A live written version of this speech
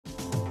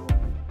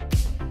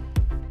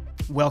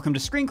Welcome to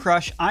Screen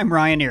Crush, I'm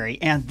Ryan Arey,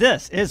 and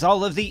this is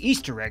all of the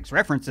Easter eggs,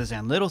 references,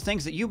 and little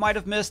things that you might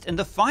have missed in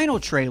the final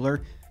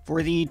trailer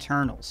for the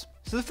Eternals.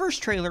 So the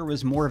first trailer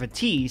was more of a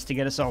tease to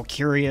get us all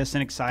curious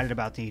and excited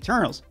about the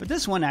Eternals, but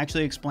this one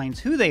actually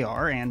explains who they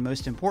are and,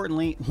 most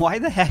importantly, why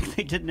the heck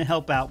they didn't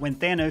help out when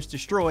Thanos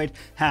destroyed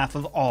half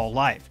of all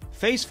life.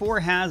 Phase 4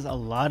 has a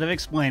lot of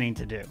explaining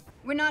to do.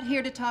 We're not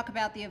here to talk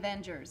about the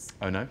Avengers.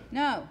 Oh no?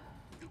 No.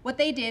 What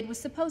they did was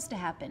supposed to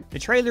happen. The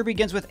trailer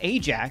begins with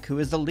Ajax, who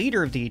is the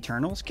leader of the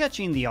Eternals,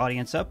 catching the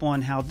audience up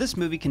on how this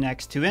movie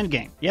connects to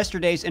Endgame.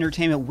 Yesterday's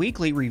Entertainment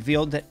Weekly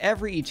revealed that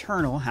every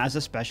Eternal has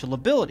a special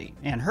ability,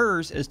 and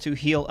hers is to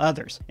heal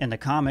others. In the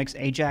comics,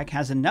 Ajax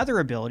has another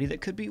ability that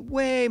could be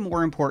way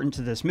more important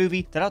to this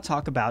movie that I'll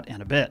talk about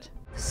in a bit.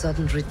 The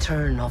sudden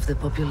return of the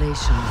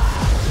population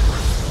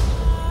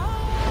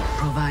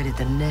provided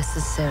the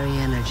necessary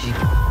energy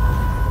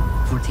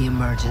for the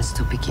emergence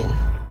to begin.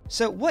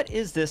 So what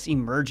is this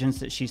emergence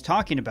that she's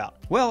talking about?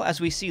 Well,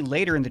 as we see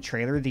later in the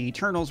trailer, the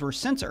Eternals were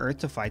sent to Earth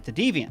to fight the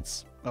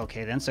Deviants.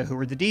 Okay then, so who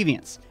are the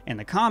Deviants? In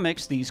the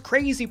comics, these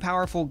crazy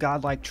powerful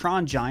godlike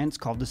Tron giants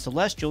called the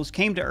Celestials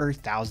came to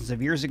Earth thousands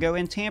of years ago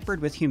and tampered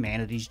with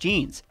humanity's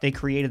genes. They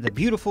created the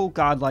beautiful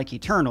godlike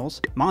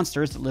Eternals,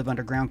 monsters that live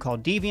underground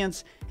called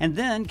Deviants, and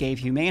then gave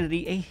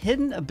humanity a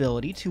hidden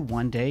ability to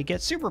one day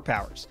get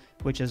superpowers,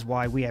 which is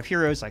why we have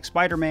heroes like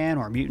Spider-Man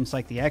or mutants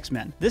like the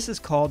X-Men. This is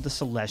called the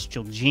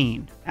Celestial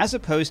Gene, as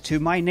opposed to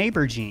my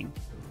neighbor gene.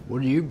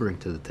 What do you bring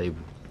to the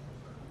table?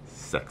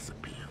 Sex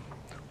appeal.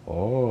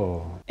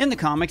 Oh. In the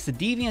comics, the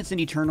Deviants and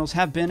Eternals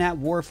have been at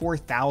war for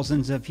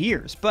thousands of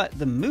years, but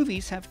the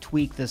movies have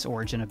tweaked this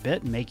origin a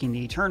bit, making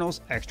the Eternals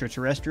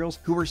extraterrestrials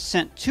who were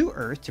sent to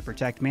Earth to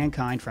protect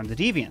mankind from the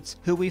Deviants,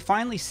 who we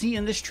finally see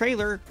in this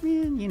trailer,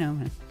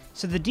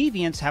 So the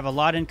Deviants have a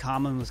lot in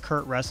common with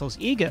Kurt Russell's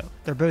ego.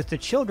 They're both the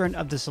children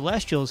of the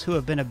Celestials who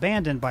have been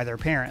abandoned by their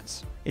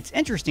parents. It's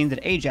interesting that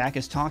Ajax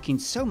is talking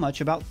so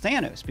much about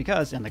Thanos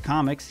because in the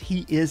comics,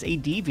 he is a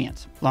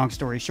deviant. Long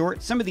story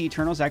short, some of the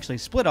Eternals actually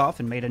split off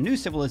and made a new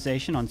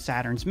civilization on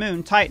Saturn's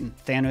moon, Titan.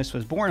 Thanos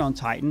was born on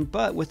Titan,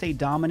 but with a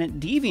dominant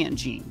deviant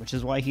gene, which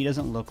is why he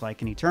doesn't look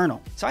like an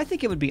Eternal. So I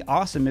think it would be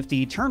awesome if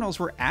the Eternals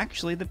were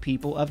actually the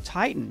people of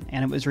Titan,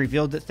 and it was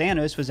revealed that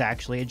Thanos was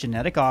actually a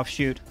genetic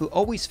offshoot who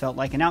always felt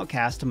like an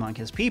outcast among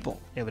his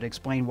people. It would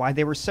explain why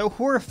they were so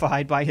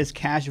horrified by his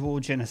casual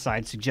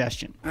genocide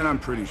suggestion. And I'm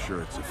pretty sure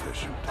it's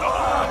efficient.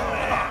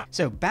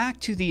 So back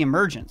to the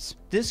emergence.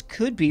 This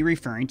could be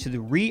referring to the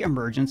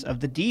re-emergence of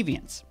the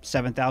Deviants.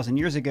 7,000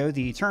 years ago,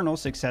 the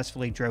Eternals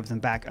successfully drove them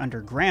back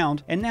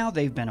underground, and now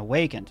they've been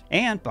awakened.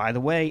 And by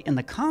the way, in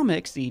the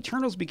comics, the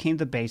Eternals became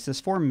the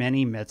basis for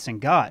many myths and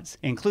gods,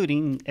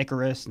 including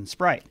Icarus and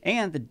Sprite.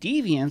 And the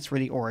Deviants were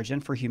the origin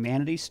for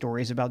humanity's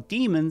stories about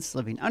demons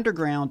living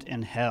underground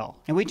in hell.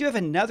 And we do have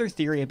another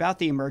theory about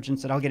the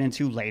emergence that I'll get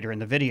into later in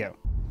the video.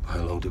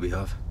 How long do we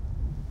have?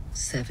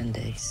 7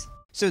 days.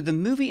 So the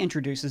movie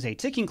introduces a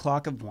ticking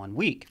clock of 1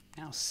 week.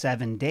 Now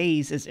 7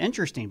 days is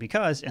interesting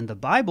because in the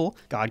Bible,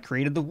 God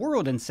created the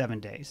world in 7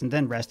 days and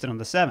then rested on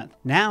the 7th.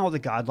 Now the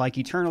godlike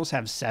Eternals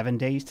have 7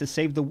 days to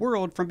save the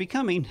world from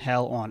becoming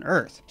hell on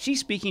earth.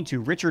 She's speaking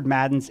to Richard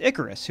Madden's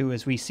Icarus, who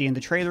as we see in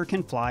the trailer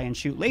can fly and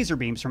shoot laser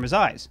beams from his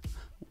eyes.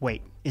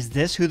 Wait, is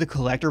this who the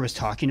Collector was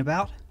talking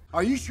about?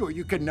 Are you sure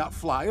you cannot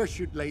fly or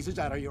shoot lasers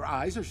out of your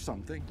eyes or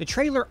something? The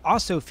trailer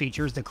also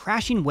features the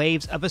crashing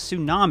waves of a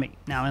tsunami.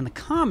 Now in the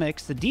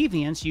comics, the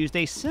Deviants used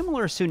a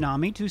similar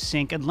tsunami to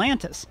sink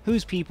Atlantis,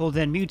 whose people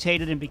then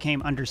mutated and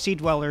became undersea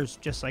dwellers,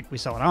 just like we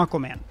saw in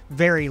Aquaman.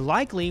 Very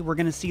likely we're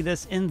going to see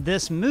this in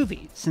this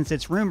movie, since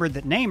it's rumored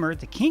that Namor,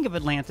 the king of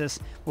Atlantis,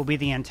 will be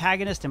the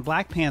antagonist in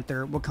Black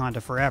Panther: Wakanda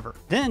Forever.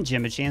 Then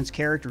Gemma Chan's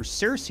character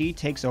Sersei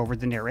takes over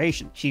the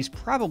narration. She's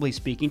probably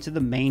speaking to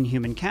the main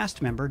human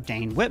cast member,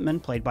 Dane Whitman,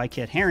 played by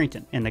Kit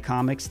Harrington. In the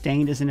comics,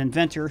 Dane is an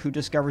inventor who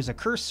discovers a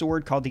cursed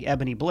sword called the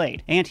Ebony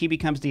Blade, and he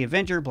becomes the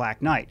Avenger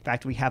Black Knight. In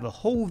fact, we have a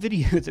whole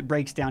video that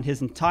breaks down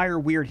his entire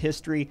weird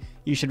history.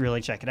 You should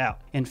really check it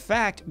out. In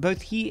fact, both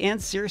he and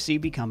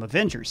Sersei become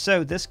Avengers,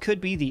 so this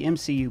could be the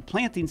MCU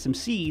planting some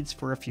seeds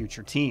for a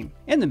future team.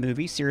 In the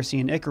movie,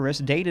 Sersei and Icarus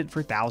dated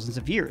for thousands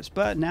of years,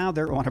 but now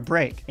they're on a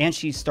break, and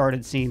she's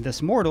started seeing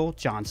this mortal,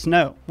 Jon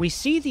Snow. We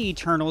see the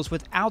Eternals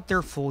without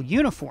their full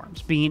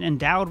uniforms, being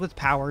endowed with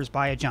powers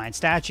by a giant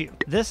statue.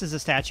 This is a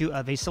statue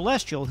of a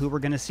Celestial who we're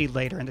going to see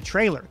later in the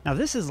trailer. Now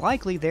this is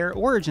likely their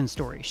origin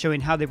story, showing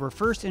how they were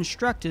first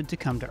instructed to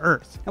come to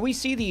Earth. And we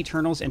see the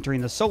Eternals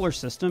entering the solar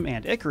system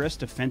and Icarus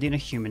defending a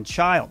human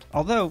child.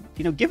 Although,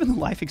 given the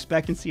life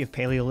expectancy of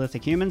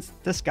Paleolithic humans,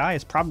 this guy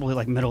is probably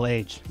like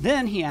middle-aged.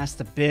 Then he asks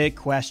the big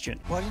question.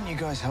 Why didn't you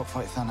guys help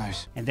fight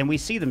Thanos? And then we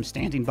see them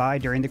standing by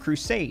during the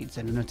Crusades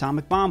and an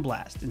atomic bomb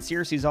blast, and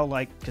Cersei's all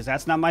like, "'Cause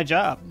that's not my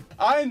job."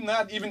 I'm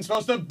not even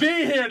supposed to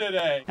be here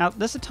today! Now,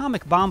 this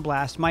atomic bomb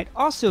blast might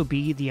also also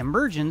be the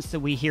emergence that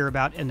we hear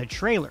about in the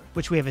trailer,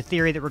 which we have a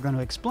theory that we're going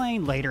to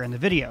explain later in the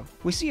video.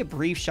 We see a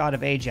brief shot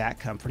of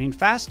Ajax comforting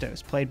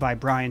Phastos, played by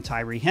Brian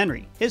Tyree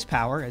Henry. His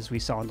power, as we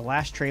saw in the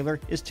last trailer,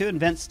 is to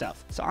invent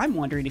stuff, so I'm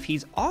wondering if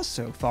he's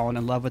also fallen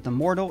in love with the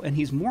mortal and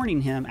he's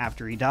mourning him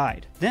after he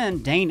died.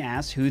 Then Dane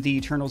asks who the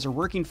Eternals are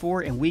working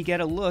for, and we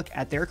get a look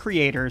at their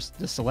creators,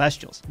 the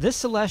Celestials. This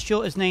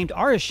Celestial is named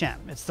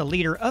Arishem. It's the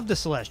leader of the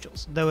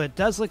Celestials, though it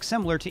does look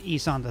similar to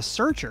Isan the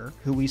Searcher,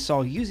 who we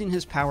saw using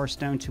his Power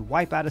Stone to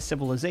wipe out a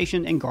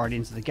civilization in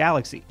Guardians of the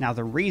Galaxy. Now,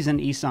 the reason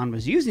Isan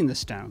was using the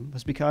stone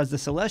was because the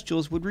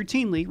Celestials would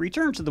routinely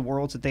return to the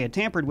worlds that they had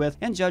tampered with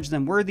and judge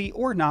them worthy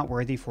or not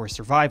worthy for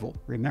survival.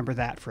 Remember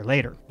that for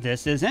later.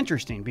 This is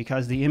interesting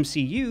because the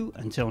MCU,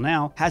 until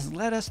now, has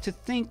led us to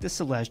think the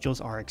Celestials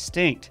are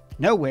extinct.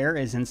 Nowhere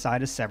is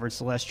inside a severed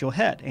celestial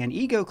head, and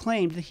Ego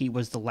claimed that he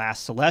was the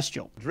last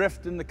Celestial.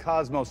 Drift in the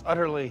cosmos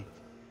utterly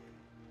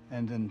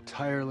and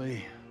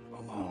entirely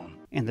alone.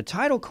 And the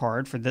title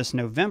card for this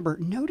November,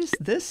 notice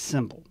this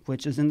symbol,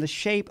 which is in the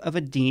shape of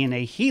a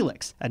DNA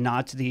helix, a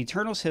nod to the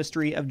Eternals'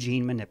 history of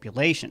gene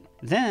manipulation.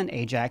 Then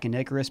Ajax and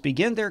Icarus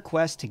begin their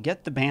quest to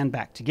get the band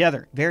back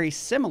together, very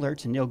similar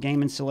to Neil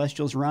Gaiman's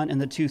Celestials run in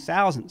the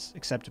 2000s,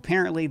 except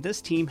apparently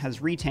this team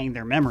has retained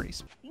their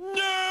memories.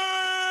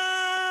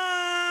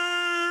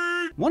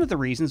 One of the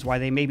reasons why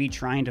they may be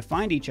trying to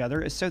find each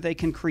other is so they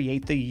can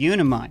create the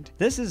Unimind.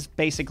 This is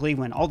basically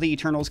when all the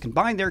Eternals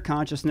combine their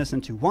consciousness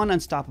into one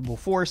unstoppable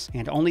force,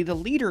 and only the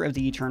leader of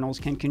the Eternals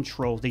can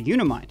control the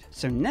Unimind.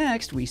 So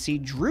next we see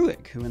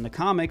Druig, who in the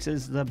comics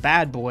is the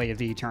bad boy of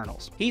the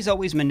Eternals. He's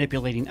always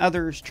manipulating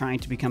others, trying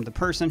to become the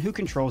person who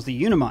controls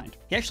the Unimind.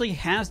 He actually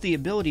has the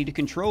ability to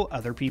control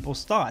other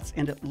people's thoughts,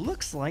 and it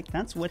looks like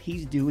that's what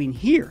he's doing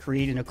here,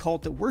 creating a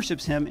cult that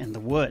worships him in the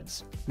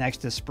woods.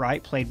 Next is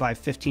Sprite, played by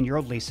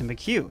 15-year-old Lisa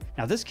McHugh.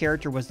 Now this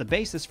character was the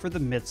basis for the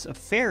myths of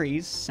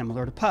fairies,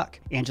 similar to Puck.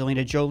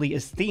 Angelina Jolie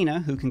is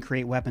Thena, who can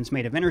create weapons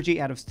made of energy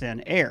out of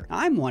thin air.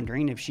 I'm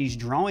wondering if she's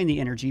drawing the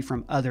energy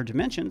from other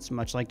dimensions,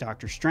 much like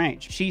Doctor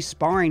Strange. She's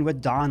sparring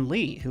with Don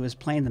Lee, who is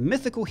playing the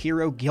mythical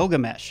hero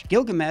Gilgamesh.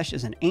 Gilgamesh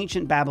is an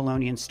ancient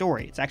Babylonian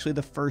story. It's actually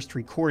the first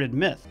recorded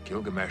myth.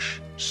 Gilgamesh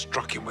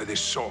struck him with his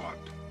sword.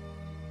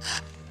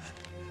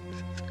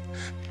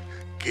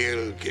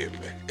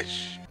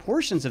 Gilgamesh.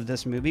 Portions of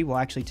this movie will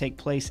actually take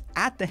place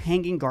at the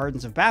Hanging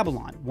Gardens of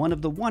Babylon, one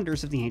of the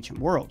wonders of the ancient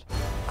world.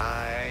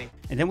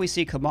 And then we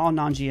see Kamal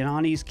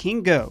Nanjiani's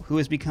King Go, who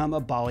has become a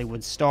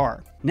Bollywood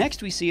star.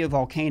 Next we see a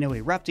volcano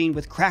erupting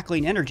with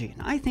crackling energy,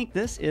 and I think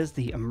this is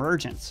the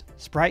emergence.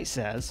 Sprite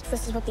says,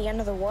 "This is what the end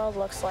of the world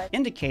looks like,"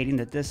 indicating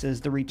that this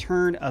is the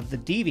return of the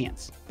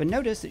Deviants. But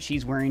notice that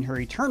she's wearing her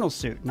Eternal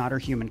suit, not her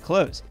human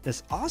clothes.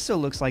 This also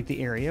looks like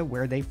the area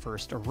where they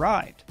first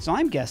arrived. So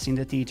I'm guessing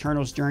that the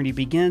Eternals' journey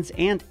begins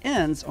and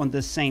ends on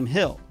this same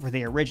hill, where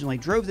they originally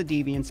drove the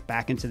Deviants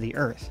back into the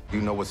Earth.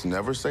 You know what's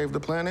never saved the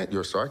planet?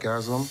 Your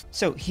sarcasm.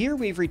 So here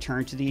we've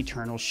returned to the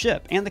Eternal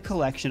ship and the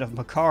collection of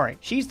Makari.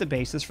 She's the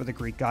basis for the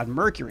Greek god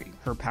Mercury.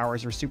 Her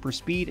powers are super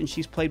speed, and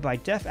she's played by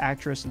deaf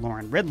actress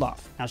Lauren Ridloff.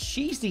 Now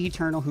she's the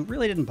Eternal who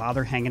really didn't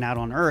bother hanging out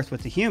on Earth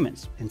with the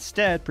humans,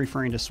 instead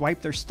preferring to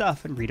swipe their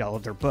stuff and read all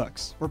of their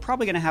books. We're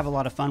probably going to have a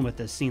lot of fun with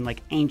this, seeing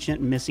like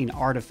ancient missing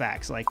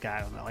artifacts, like, I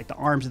don't know, like the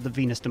arms of the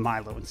Venus de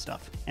Milo and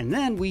stuff. And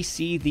then we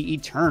see the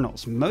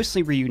Eternals,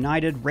 mostly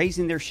reunited,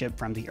 raising their ship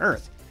from the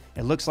Earth.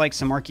 It looks like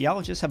some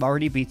archaeologists have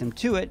already beat them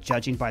to it,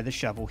 judging by the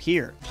shovel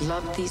here.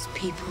 Loved these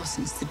people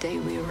since the day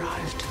we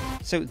arrived.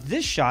 So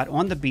this shot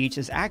on the beach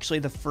is actually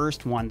the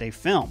first one they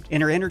filmed. In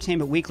her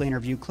Entertainment Weekly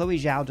interview, Chloe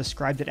Zhao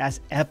described it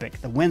as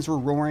epic. The winds were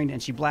roaring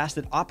and she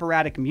blasted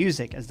operatic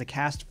music as the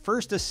cast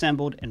first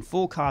assembled in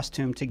full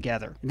costume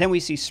together. And then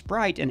we see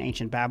Sprite in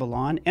ancient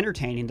Babylon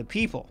entertaining the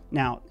people.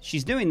 Now,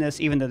 she's doing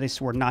this even though they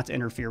swore not to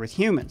interfere with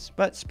humans,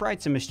 but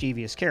Sprite's a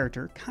mischievous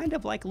character, kind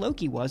of like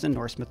Loki was in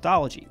Norse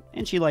mythology,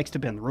 and she likes to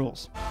bend the rules.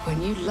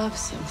 When you love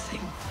something,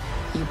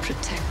 you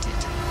protect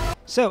it.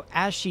 So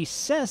as she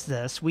says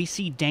this, we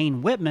see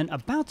Dane Whitman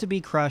about to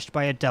be crushed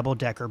by a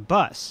double-decker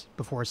bus,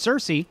 before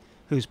Sersei,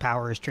 whose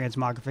power is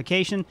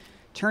transmogrification,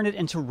 turn it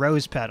into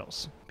rose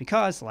petals.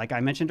 Because, like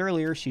I mentioned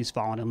earlier, she's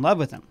fallen in love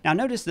with him. Now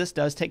notice this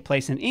does take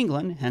place in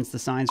England, hence the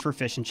signs for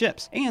fish and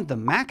chips. And the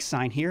Mac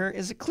sign here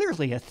is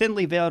clearly a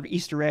thinly veiled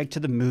Easter egg to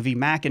the movie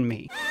Mac and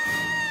Me.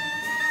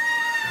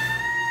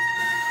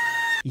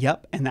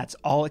 Yep, and that's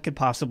all it could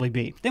possibly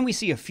be. Then we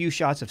see a few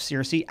shots of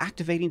Sersei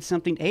activating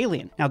something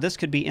alien. Now this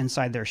could be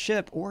inside their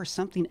ship or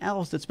something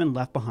else that's been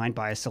left behind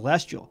by a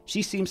Celestial.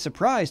 She seems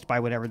surprised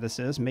by whatever this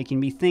is, making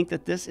me think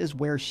that this is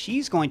where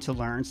she's going to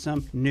learn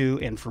some new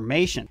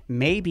information.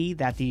 Maybe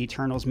that the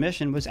Eternals'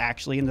 mission was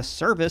actually in the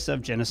service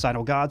of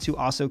genocidal gods who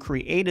also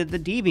created the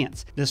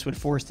Deviants. This would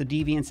force the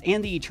Deviants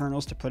and the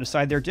Eternals to put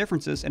aside their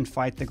differences and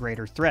fight the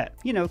greater threat.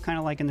 You know, kind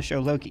of like in the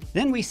show Loki.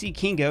 Then we see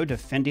Kingo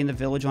defending the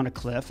village on a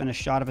cliff and a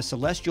shot of a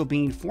Celestial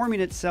being forming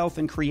itself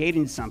and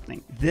creating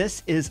something.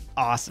 This is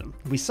awesome.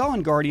 We saw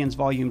in Guardians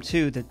Volume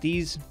 2 that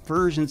these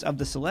versions of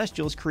the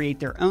Celestials create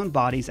their own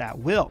bodies at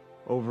will.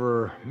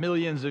 Over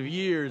millions of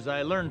years,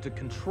 I learned to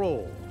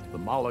control the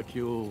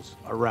molecules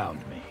around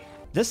me.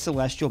 This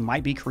Celestial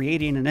might be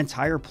creating an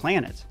entire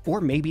planet, or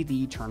maybe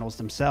the Eternals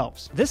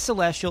themselves. This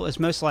Celestial is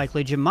most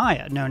likely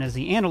Jemiah, known as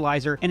the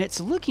Analyzer, and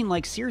it's looking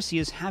like Sersei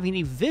is having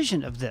a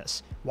vision of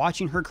this,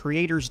 watching her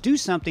creators do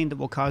something that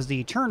will cause the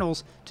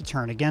Eternals to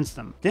turn against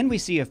them. Then we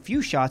see a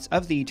few shots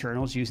of the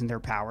Eternals using their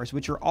powers,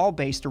 which are all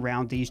based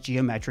around these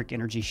geometric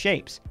energy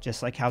shapes,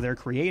 just like how their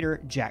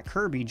creator, Jack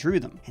Kirby, drew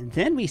them. And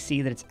then we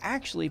see that it's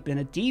actually been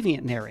a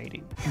Deviant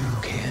narrating.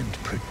 You can't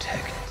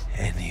protect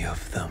any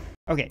of them.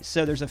 Okay,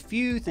 so there's a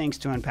few things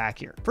to unpack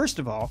here. First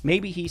of all,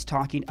 maybe he's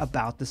talking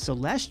about the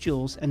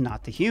Celestials and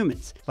not the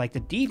humans, like the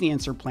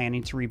Deviants are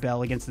planning to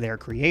rebel against their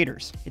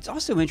creators. It's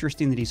also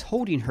interesting that he's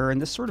holding her in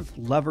this sort of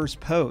lover's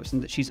pose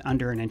and that she's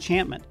under an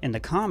enchantment. In the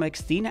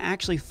comics, Thena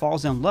actually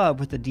falls in love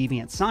with the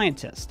Deviant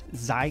scientist,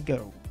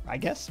 Zygo. I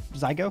guess?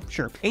 Zygo?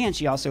 Sure. And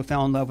she also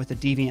fell in love with a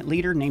deviant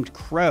leader named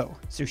Crow,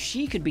 so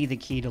she could be the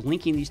key to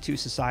linking these two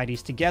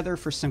societies together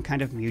for some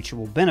kind of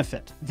mutual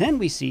benefit. Then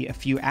we see a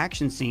few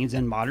action scenes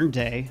in modern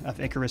day of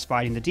Icarus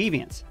fighting the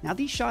Deviants. Now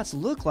these shots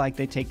look like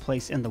they take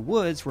place in the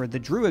woods where the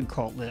Druid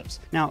cult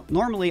lives. Now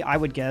normally I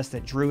would guess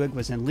that Druid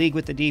was in league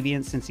with the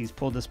Deviants since he's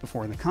pulled this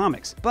before in the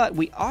comics, but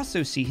we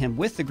also see him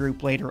with the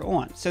group later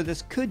on, so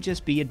this could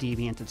just be a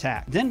Deviant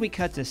attack. Then we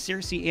cut to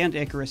Sersei and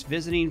Icarus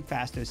visiting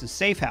Phastos'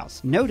 safe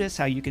house. Notice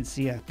how you can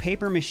see a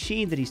paper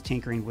machine that he's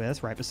tinkering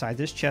with right beside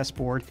this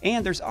chessboard,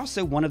 and there's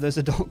also one of those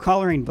adult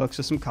coloring books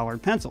with some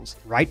colored pencils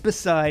right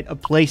beside a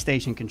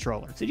PlayStation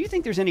controller. So do you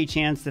think there's any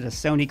chance that a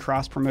Sony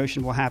cross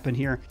promotion will happen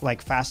here,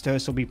 like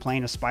Phastos will be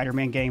playing a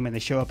Spider-Man game and they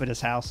show up at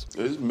his house?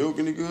 Is milk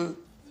any good?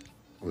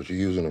 What you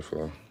using it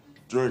for?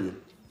 Drinking.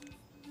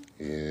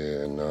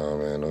 Yeah, no,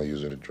 man, don't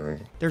use it to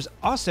drink. There's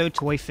also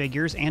toy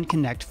figures and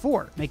Connect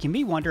 4, making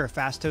me wonder if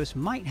Phastos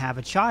might have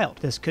a child.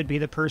 This could be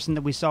the person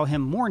that we saw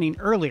him mourning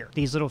earlier.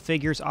 These little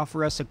figures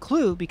offer us a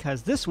clue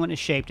because this one is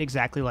shaped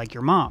exactly like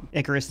your mom.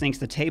 Icarus thinks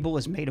the table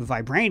is made of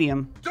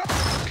vibranium.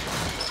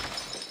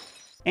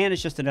 And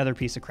it's just another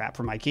piece of crap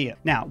from IKEA.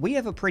 Now, we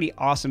have a pretty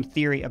awesome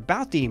theory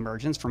about the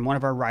emergence from one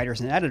of our writers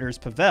and editors,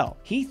 Pavel.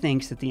 He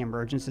thinks that the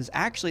emergence is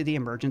actually the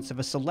emergence of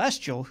a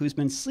Celestial who's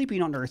been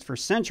sleeping on Earth for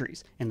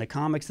centuries. In the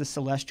comics, the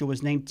Celestial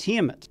was named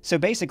Tiamat. So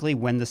basically,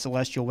 when the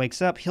Celestial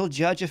wakes up, he'll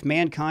judge if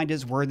mankind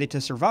is worthy to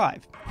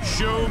survive.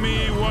 Show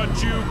me what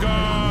you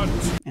got!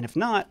 And if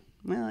not,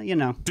 well, you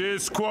know.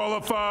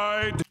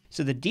 Disqualified!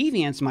 So the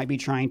Deviants might be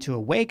trying to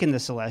awaken the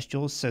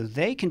Celestials so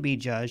they can be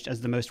judged as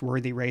the most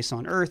worthy race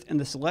on Earth, and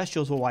the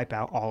Celestials will wipe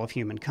out all of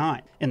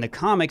humankind. In the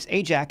comics,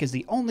 Ajak is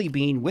the only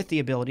being with the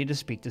ability to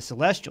speak to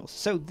Celestials,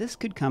 so this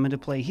could come into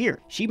play here.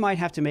 She might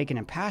have to make an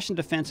impassioned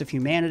defense of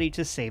humanity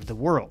to save the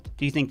world.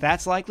 Do you think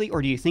that's likely,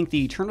 or do you think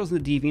the Eternals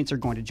and the Deviants are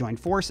going to join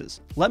forces?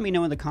 Let me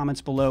know in the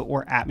comments below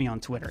or at me on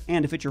Twitter.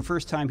 And if it's your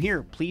first time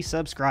here, please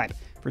subscribe.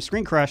 For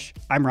Screen Crush,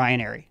 I'm Ryan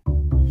Arey.